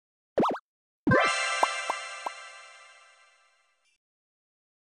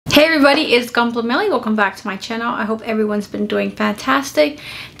Hey everybody, it's Gunpla. Welcome back to my channel. I hope everyone's been doing fantastic.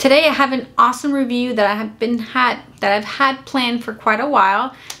 Today I have an awesome review that I've had planned for quite a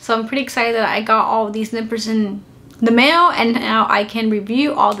while. So I'm pretty excited that I got all of these nippers in the mail and now I can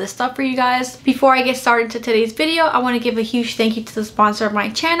review all this stuff for you guys. Before I get started to today's video, I want to give a huge thank you to the sponsor of my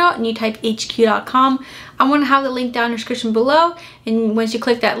channel, newtypehq.com. I want to have the link down in the description below, and once you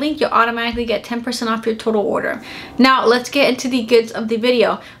click that link, you'll automatically get 10% off your total order. Now let's get into the goods of the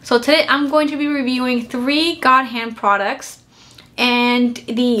video. So today I'm going to be reviewing 3 GodHand products and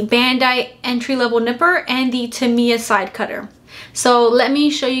the Bandai entry-level nipper and the Tamiya side cutter. So let me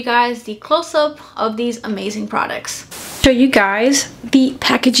show you guys the close-up of these amazing products. Show you guys the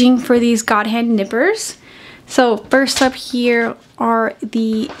packaging for these GodHand nippers. So first up here are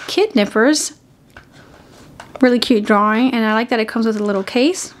the kid nippers. Really cute drawing, and I like that it comes with a little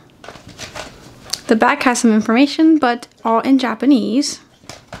case. The back has some information, but all in Japanese.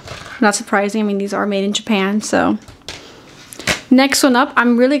 Not surprising, I mean these are made in Japan. So next one up,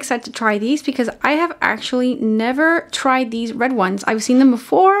 I'm really excited to try these because I have actually never tried these red ones. I've seen them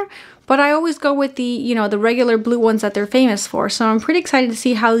before, but I always go with the, you know, the regular blue ones that they're famous for. So I'm pretty excited to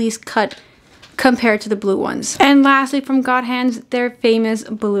see how these cut compared to the blue ones. And lastly, from GodHand's, their famous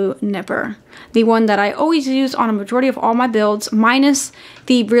blue nipper. The one that I always use on a majority of all my builds, minus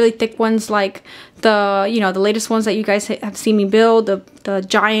the really thick ones like the, you know, the latest ones that you guys have seen me build, the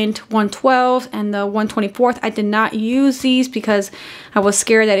giant 112 and the 124th. I did not use these because I was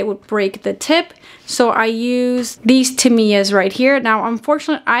scared that it would break the tip. So I used these Tamiyas right here. Now,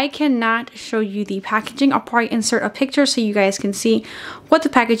 unfortunately, I cannot show you the packaging. I'll probably insert a picture so you guys can see what the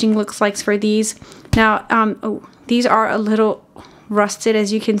packaging looks like for these. Now, these are a little rusted,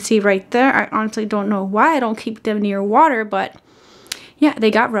 as you can see right there. I honestly don't know why I don't keep them near water, but yeah,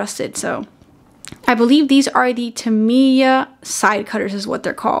 they got rusted. So I believe these are the Tamiya side cutters is what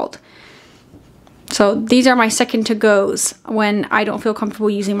they're called. So these are my second to-goes when I don't feel comfortable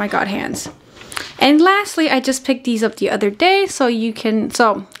using my GodHands. And lastly, I just picked these up the other day so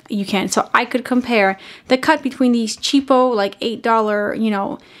I could compare the cut between these cheapo, like $8, you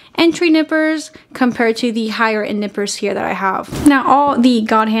know, entry nippers compared to the higher end nippers here that I have. Now, all the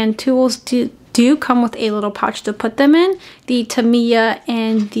GodHand tools do come with a little pouch to put them in. The Tamiya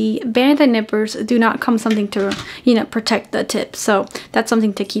and the Bandai nippers do not come something to, you know, protect the tip. So that's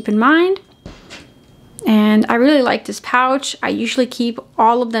something to keep in mind. And I really like this pouch. I usually keep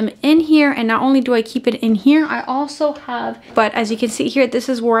all of them in here, and not only do I keep it in here, I also have, but as you can see here, this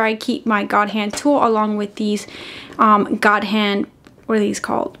is where I keep my GodHand tool along with these GodHand, what are these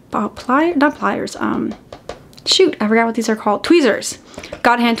called? Not pliers, shoot, I forgot what these are called. Tweezers.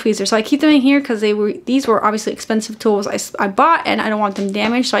 GodHand tweezers. So I keep them in here because these were obviously expensive tools I bought, and I don't want them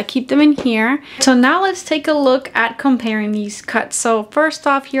damaged, so I keep them in here. So now let's take a look at comparing these cuts. So first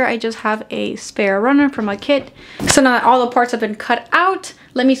off here, I just have a spare runner from my kit. So now that all the parts have been cut out,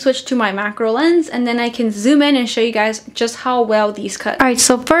 let me switch to my macro lens, and then I can zoom in and show you guys just how well these cut. Alright,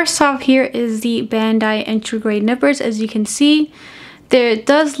 so first off here is the Bandai entry grade nippers. As you can see, there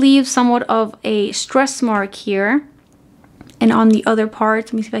does leave somewhat of a stress mark here. And on the other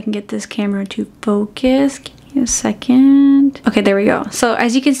parts, let me see if I can get this camera to focus. Give me a second. Okay, there we go. So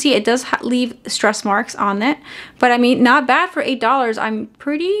as you can see, it does leave stress marks on it. But I mean, not bad for $8. I'm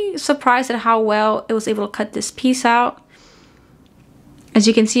pretty surprised at how well it was able to cut this piece out. As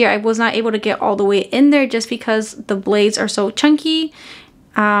you can see, I was not able to get all the way in there just because the blades are so chunky.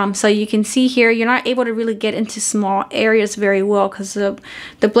 So you can see here, you're not able to really get into small areas very well because the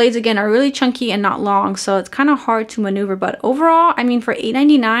blades again are really chunky and not long, so it's kind of hard to maneuver. But overall, I mean, for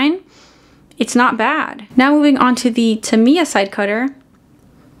 $8.99, it's not bad. Now moving on to the Tamiya side cutter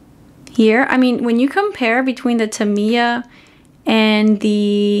here. I mean, when you compare between the Tamiya and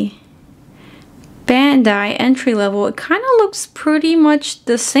the Bandai entry level, it kind of looks pretty much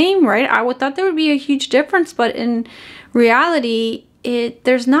the same, right? I would thought there would be a huge difference, but in reality,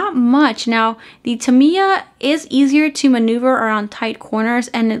 there's not much. Now, the Tamiya is easier to maneuver around tight corners,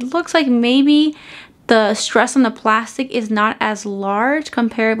 and it looks like maybe the stress on the plastic is not as large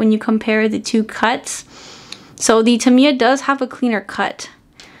when you compare the two cuts. So the Tamiya does have a cleaner cut.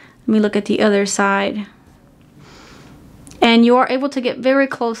 Let me look at the other side. And you are able to get very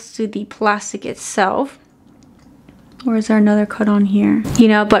close to the plastic itself. Or is there another cut on here? You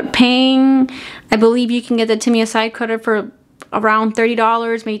know, but paying, I believe you can get the Tamiya side cutter for around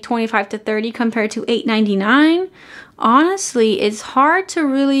 $30, maybe $25 to $30 compared to $8.99. Honestly, it's hard to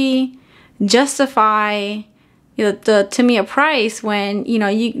really justify, you know, the Tamiya price when, you know,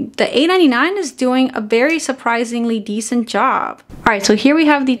 the $8.99 is doing a very surprisingly decent job. All right, so here we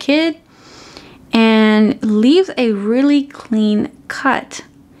have the kid, and leaves a really clean cut.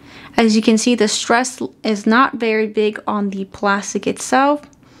 As you can see, the stress is not very big on the plastic itself.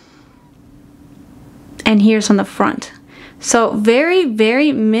 And here's on the front. So very,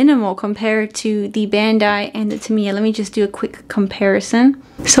 very minimal compared to the Bandai and the Tamiya. Let me just do a quick comparison.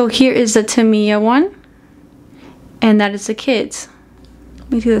 So here is the Tamiya one, and that is the kids.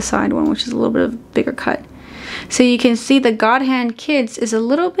 Let me do the side one, which is a little bit of a bigger cut. So you can see the GodHand Kids is a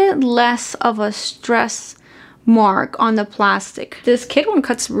little bit less of a stress mark on the plastic. This kid one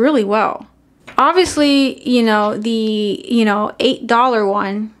cuts really well. Obviously, you know, the $8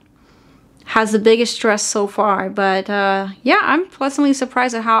 one has the biggest stress so far, but yeah, I'm pleasantly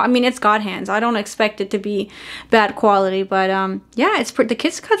surprised at how, I mean, it's GodHands. I don't expect it to be bad quality, but yeah, it's the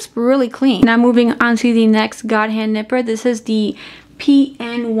kids cut's really clean. Now moving on to the next GodHand nipper. This is the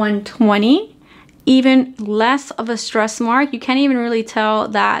PN120. Even less of a stress mark. You can't even really tell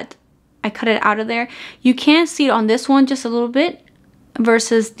that I cut it out of there. You can see it on this one just a little bit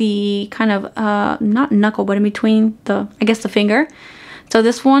versus the kind of not knuckle, but in between the, I guess, the finger. So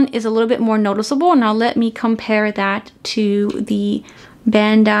this one is a little bit more noticeable. Now let me compare that to the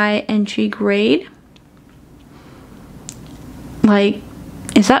Bandai entry grade. Like,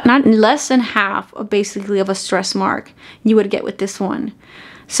 is that not less than half of basically of a stress mark you would get with this one?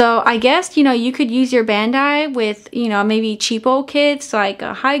 So I guess, you know, you could use your Bandai with, you know, maybe cheapo kits like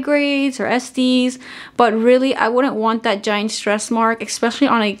high grades or SDs, but really I wouldn't want that giant stress mark, especially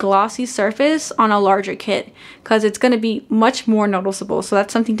on a glossy surface on a larger kit, because it's going to be much more noticeable. So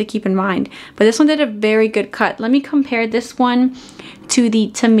that's something to keep in mind. But this one did a very good cut. Let me compare this one to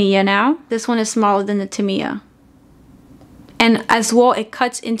the Tamiya now. This one is smaller than the Tamiya. And as well, it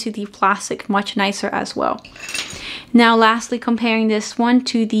cuts into the plastic much nicer as well. Now lastly, comparing this one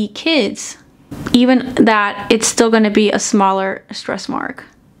to the kids, even that, it's still going to be a smaller stress mark.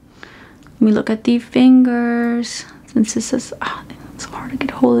 Let me look at the fingers. Since this is, oh, it's hard to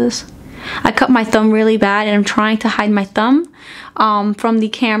get a hold of this. I cut my thumb really bad and I'm trying to hide my thumb from the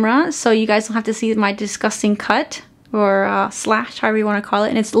camera, so you guys don't have to see my disgusting cut or slash, however you want to call it.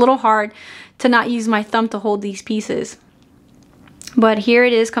 And it's a little hard to not use my thumb to hold these pieces. But here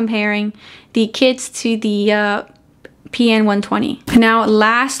it is comparing the kids to the PN120. Now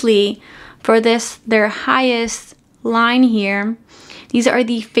lastly, for this, their highest line here, these are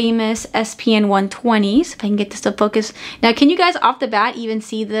the famous SPN120s. If I can get this to focus. Now can you guys off the bat even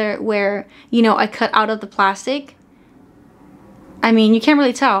see there where, you know, I cut out of the plastic? I mean, you can't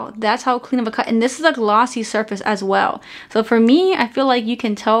really tell. That's how clean of a cut. And this is a glossy surface as well. So for me, I feel like you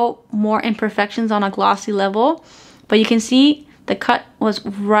can tell more imperfections on a glossy level, but you can see the cut was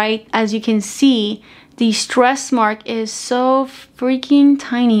right. As you can see, the stress mark is so freaking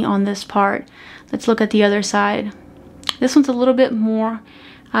tiny on this part. Let's look at the other side. This one's a little bit more.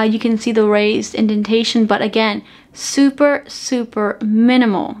 You can see the raised indentation, but again, super, super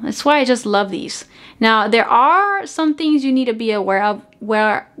minimal. That's why I just love these. Now, there are some things you need to be aware of,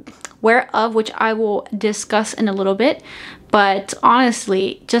 which I will discuss in a little bit. But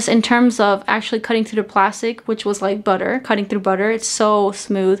honestly, just in terms of actually cutting through the plastic, which was like butter, cutting through butter, it's so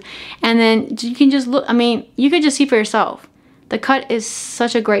smooth. And then you can just look, I mean, you could just see for yourself. The cut is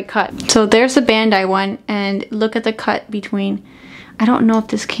such a great cut. So there's the Bandai one, and look at the cut between. I don't know if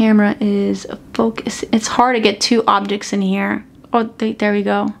this camera is focus. It's hard to get two objects in here. Oh, there we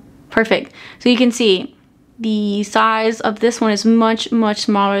go. Perfect. So you can see the size of this one is much, much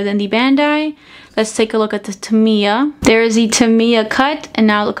smaller than the Bandai. Let's take a look at the Tamiya. There is the Tamiya cut, and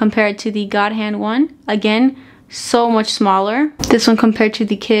now we'll compare it to the GodHand one. Again, so much smaller. This one compared to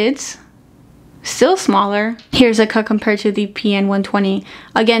the kids, still smaller. Here's a cut compared to the PN120.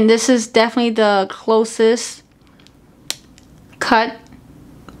 Again, this is definitely the closest cut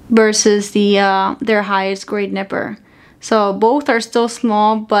versus the their highest grade nipper. So both are still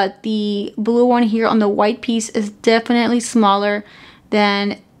small, but the blue one here on the white piece is definitely smaller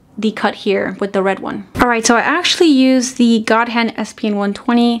than the cut here with the red one. Alright, so I actually used the GodHand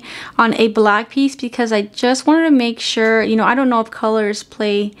SPN120 on a black piece because I just wanted to make sure, you know, I don't know if colors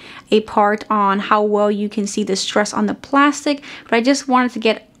play a part on how well you can see the stress on the plastic, but I just wanted to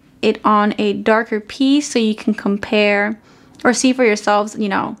get it on a darker piece so you can compare or see for yourselves, you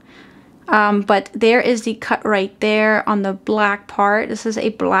know. But there is the cut right there on the black part. This is a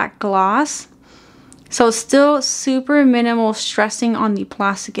black gloss. So still super minimal stressing on the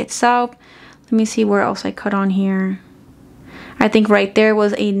plastic itself. Let me see where else I cut on here. I think right there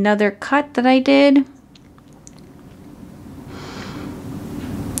was another cut that I did.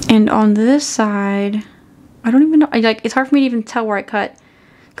 And on this side, I don't even know. It's hard for me to even tell where I cut.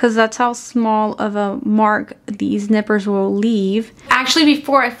 because that's how small of a mark these nippers will leave. Actually,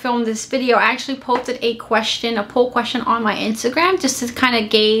 before I filmed this video, I actually posted a poll question on my Instagram just to kind of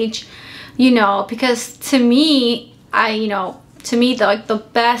gauge, you know, because to me, the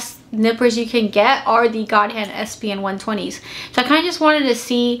best nippers you can get are the GodHand SPN 120s. So I kind of just wanted to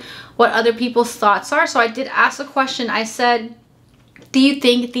see what other people's thoughts are. So I did ask a question. I said, do you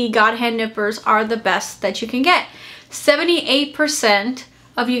think the GodHand nippers are the best that you can get? 78%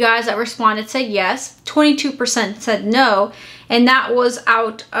 of you guys that responded said yes, 22% said no, and that was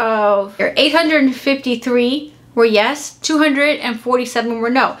out of 853 were yes, 247 were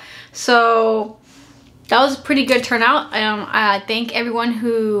no. So that was a pretty good turnout. I thank everyone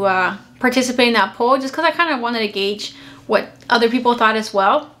who participated in that poll, just because I kind of wanted to gauge what other people thought as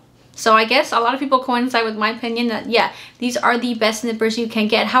well. So I guess a lot of people coincide with my opinion that, yeah, these are the best nippers you can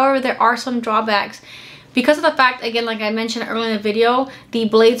get. However, there are some drawbacks because of the fact, again, like I mentioned earlier in the video, the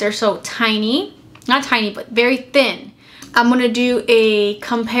blades are so tiny. Not tiny, but very thin. I'm going to do a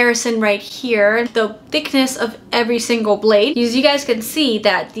comparison right here, the thickness of every single blade. As you guys can see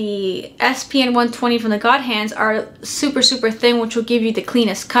that the SPN 120 from the GodHands are super, super thin, which will give you the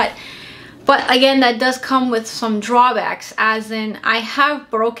cleanest cut. But again, that does come with some drawbacks, as in I have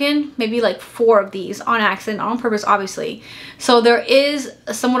broken maybe like 4 of these on accident, on purpose, obviously. So there is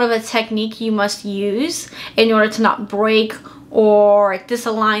somewhat of a technique you must use in order to not break or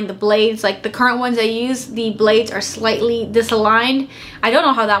disalign the blades. Like the current ones I use, the blades are slightly disaligned. I don't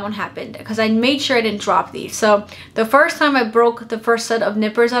know how that one happened because I made sure I didn't drop these. So the first time I broke the first set of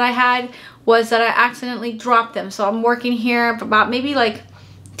nippers that I had was that I accidentally dropped them. So I'm working here for about maybe like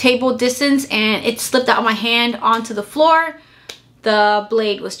table distance and it slipped out of my hand onto the floor. The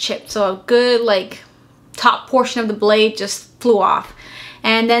blade was chipped, so a good like top portion of the blade just flew off.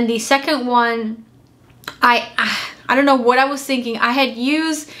 And then the second one, I don't know what I was thinking.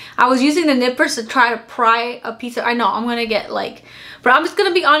 I was using the nippers to try to pry a piece of, I know I'm gonna get like, but I'm just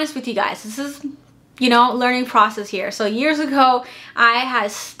gonna be honest with you guys. This is, you know, learning process here. So years ago, I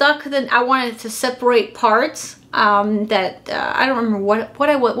had I wanted to separate parts I don't remember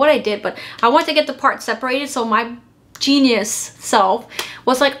what I did, but I wanted to get the parts separated. So my genius self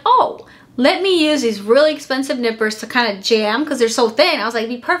was like, oh, let me use these really expensive nippers to kind of jam because they're so thin. I was like,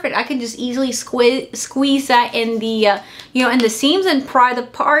 it'd be perfect. I can just easily squeeze that in the you know, in the seams and pry the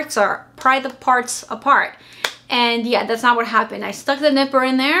parts apart. And yeah, that's not what happened. I stuck the nipper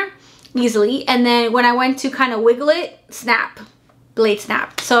in there easily, and then when I went to kind of wiggle it, snap, blade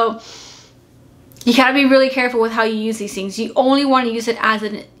snapped. So you gotta be really careful with how you use these things. You only want to use it as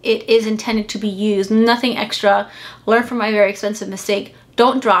it is intended to be used, nothing extra. Learn from my very expensive mistake.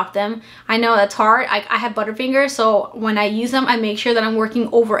 Don't drop them. I know that's hard. I have butterfingers, so when I use them, I make sure that I'm working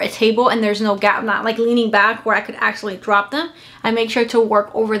over a table and there's no gap. I'm not like leaning back where I could actually drop them. I make sure to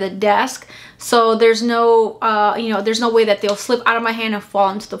work over the desk, so there's no, you know, there's no way that they'll slip out of my hand and fall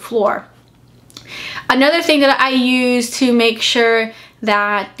into the floor. Another thing that I use to make sure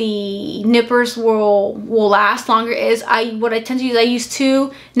that the nippers will last longer is I use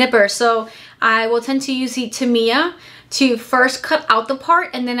 2 nippers. So I will tend to use the Tamiya to first cut out the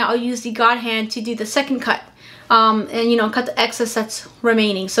part, and then I'll use the GodHand to do the second cut, and you know, cut the excess that's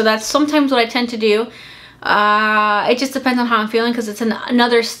remaining. So that's sometimes what I tend to do. It just depends on how I'm feeling because it's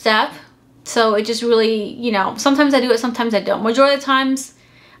another step. So it just really, you know, sometimes I do it, sometimes I don't. Majority of the times,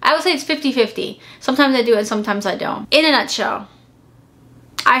 I would say it's 50-50. Sometimes I do it, sometimes I don't. In a nutshell,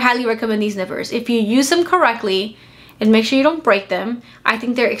 I highly recommend these nippers. If you use them correctly and make sure you don't break them, I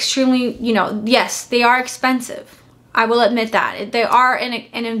think they're extremely, you know, yes, they are expensive. I will admit that. They are an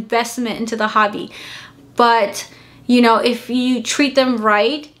investment into the hobby. But, you know, if you treat them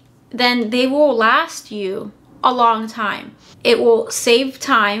right, then they will last you a long time. It will save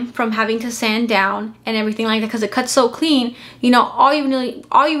time from having to sand down and everything like that because it cuts so clean. You know, all you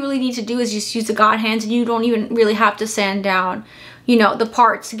really need to do is just use the GodHands, and you don't even really have to sand down, you know, the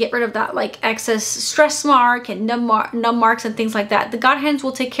parts to get rid of that like excess stress mark and numb marks and things like that. The GodHands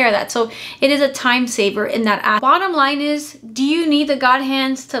will take care of that. So it is a time saver in that aspect. Bottom line is, do you need the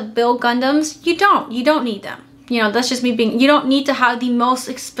GodHands to build Gundams? You don't. You don't need them. You know, that's just me being, you don't need to have the most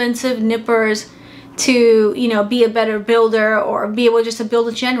expensive nippers to, you know, be a better builder or be able just to build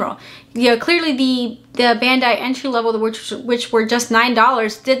in general. You know, clearly the Bandai entry level, which were just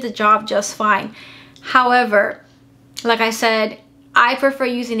 $9, did the job just fine. However, like I said, I prefer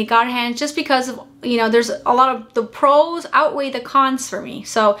using the GodHands just because of, you know, there's a lot of the pros outweigh the cons for me.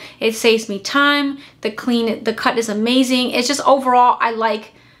 So it saves me time. The cut is amazing. It's just overall, I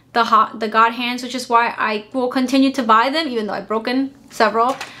like the GodHands, which is why I will continue to buy them, even though I've broken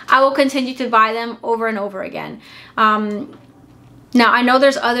several. I will continue to buy them over and over again. Now, I know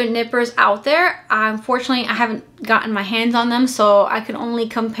there's other nippers out there. Unfortunately, I haven't gotten my hands on them, so I can only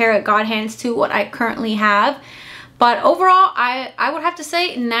compare GodHands to what I currently have. But overall, I would have to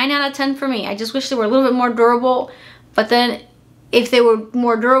say 9 out of 10 for me. I just wish they were a little bit more durable, but then if they were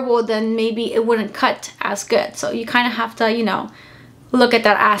more durable, then maybe it wouldn't cut as good. So you kind of have to, you know, look at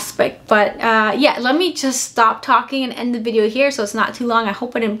that aspect. But yeah, let me just stop talking and end the video here so it's not too long. I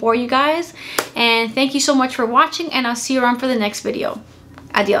hope I didn't bore you guys. And thank you so much for watching, and I'll see you around for the next video.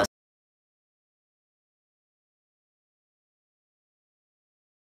 Adios.